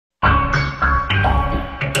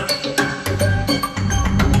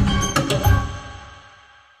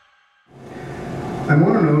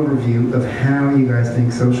overview of how you guys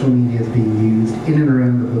think social media is being used in and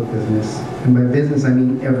around the book business. And by business, I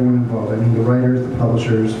mean everyone involved. I mean the writers, the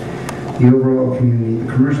publishers, the overall community,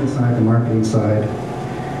 the commercial side, the marketing side,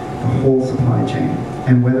 the whole supply chain,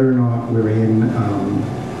 and whether or not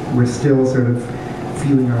we're still sort of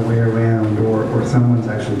feeling our way around, or someone's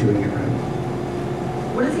actually doing it right.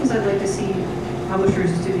 One of the things I'd like to see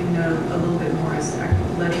publishers doing a little bit more is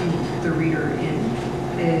letting the reader in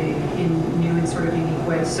new and sort of unique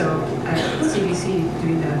ways. So at CBC,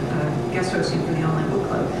 doing the guest hosting for the online book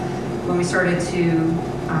club, when we started to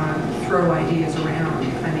throw ideas around,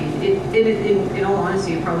 I mean, in all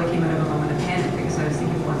honesty, it probably came out of a moment of panic, because I was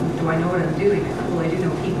thinking, well, do I know what I'm doing? Well, I do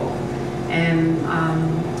know people, and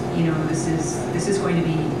you know, this is going to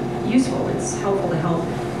be useful. It's helpful to help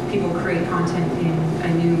people create content in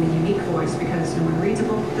a new and unique voice, because no one reads a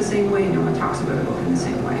book the same way, no one talks about a book in the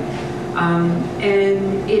same way.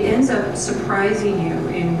 And it ends up surprising you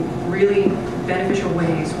in really beneficial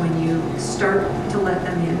ways when you start to let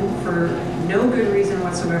them in for no good reason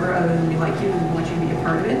whatsoever, other than we like you and want you to be a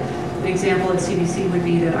part of it. An example at CBC would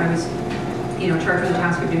be that I was, charged with the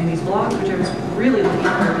task of doing these blogs, which I was really looking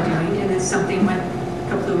forward to doing, and then something went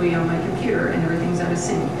kaplooey on my computer and everything's out of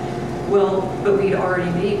sync. Well, but we'd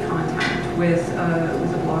already made contact with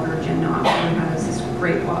a blogger, Jen Knott, who has this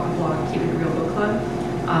great blog, Keeping It Real Book Club,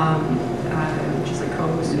 which is like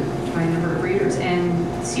co-hosted by a number of readers. And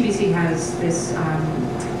CBC has this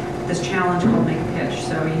this challenge called Make a Pitch.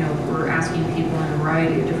 So, we're asking people in a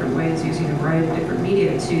variety of different ways, using a variety of different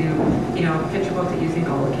media to, pitch a book that you think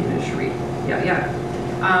all of Canada should read.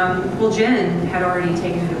 Well, Jen had already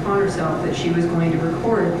taken it upon herself that she was going to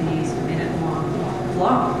record these minute-long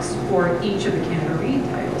vlogs for each of the Canada Read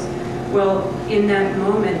titles. Well, in that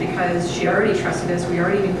moment, because she already trusted us, we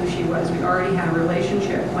already knew who she was, we already had a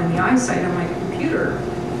relationship, when the eyesight on my computer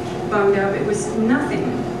bummed up, it was nothing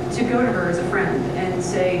to go to her as a friend and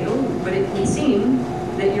say, oh, but it would seem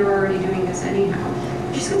that you're already doing this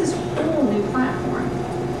anyhow. She's got this whole new platform.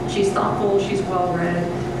 She's thoughtful, she's well-read,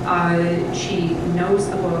 she knows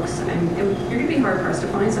the books, and you're going to be hard-pressed to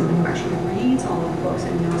find someone who actually reads all of the books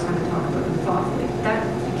and knows how to talk about them thoughtfully. That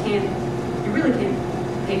you really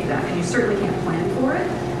can't pay for that, and you certainly can't plan for it.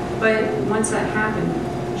 But once that happened,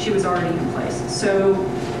 she was already in place. So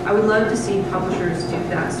I would love to see publishers do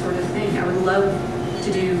that sort of thing. I would love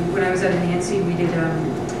to do, when I was at Nancy, we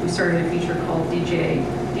started a feature called DJ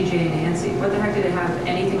and Nancy. What the heck did it have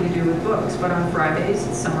anything to do with books? But on Fridays,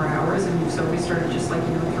 it's summer hours, and so we started just like,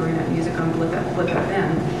 throwing that music on Blip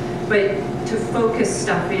FM. But to focus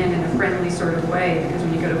stuff in a friendly sort of way, because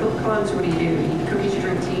when you go to book clubs, what do? You eat cookies, you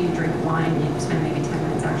drink tea, you drink wine, you spend maybe 10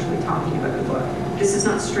 minutes actually talking about the book. This is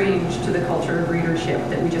not strange to the culture of readership,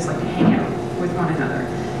 that we just like to hang out with one another.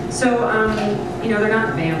 So, they're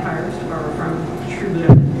not vampires, to borrow from True Blue.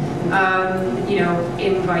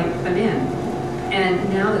 Invite them in.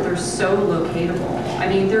 And now that they're so locatable, I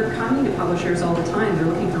mean, they're coming to publishers all the time. They're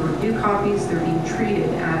looking for review copies. They're being treated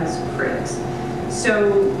as critics. So,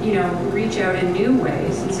 reach out in new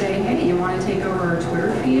ways and say, hey, you want to take over our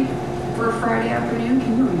Twitter feed for a Friday afternoon?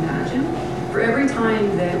 Can you imagine? For every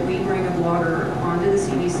time that we bring a blogger onto the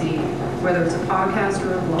CBC, whether it's a podcast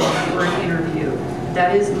or a blog or an interview,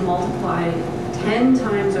 that is multiplied 10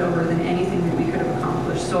 times over than anything that we could have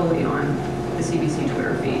accomplished solely on the CBC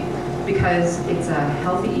Twitter feed. Because it's a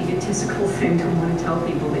healthy, egotistical thing to want to tell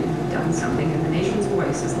people that you've done something and the nation's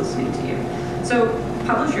voice is listening to you. So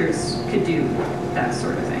publishers could do that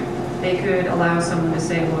sort of thing. They could allow someone to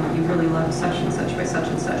say, well, you really love such and such by such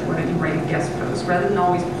and such, why don't you write a guest post? Rather than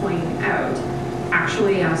always pointing out,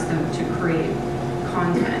 actually ask them to create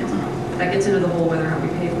content. That gets into the whole whether or not we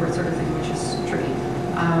pay for it sort of thing, which is tricky.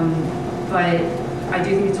 But I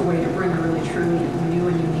do think it's a way to bring a really truly new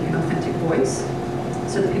and unique and authentic voice,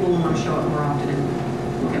 so that people will want to show up more often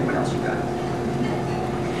and look at what else you've got.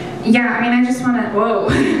 Yeah, I mean, I just want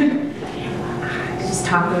to, just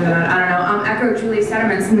talk about, I don't know, echo Julie's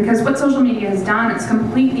sentiments, and because what social media has done, it's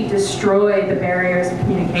completely destroyed the barriers of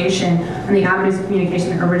communication and the avenues of communication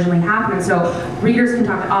that originally happened. And so readers can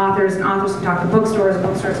talk to authors, and authors can talk to bookstores, and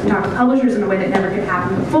bookstores can talk to publishers in a way that never could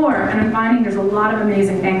happen before. And I'm finding there's a lot of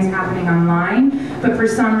amazing things happening online, but for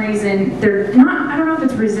some reason, they're not, I don't know if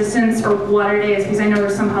it's resistance or what it is, because I know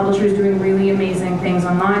there's some publishers doing really amazing things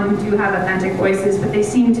online who do have authentic voices, but they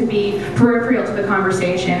seem to be peripheral to the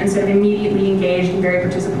conversation instead of immediately engaged and very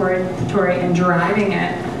participatory and driving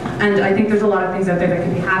it. And I think there's a lot of things out there that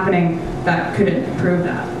could be happening that could improve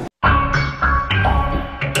that.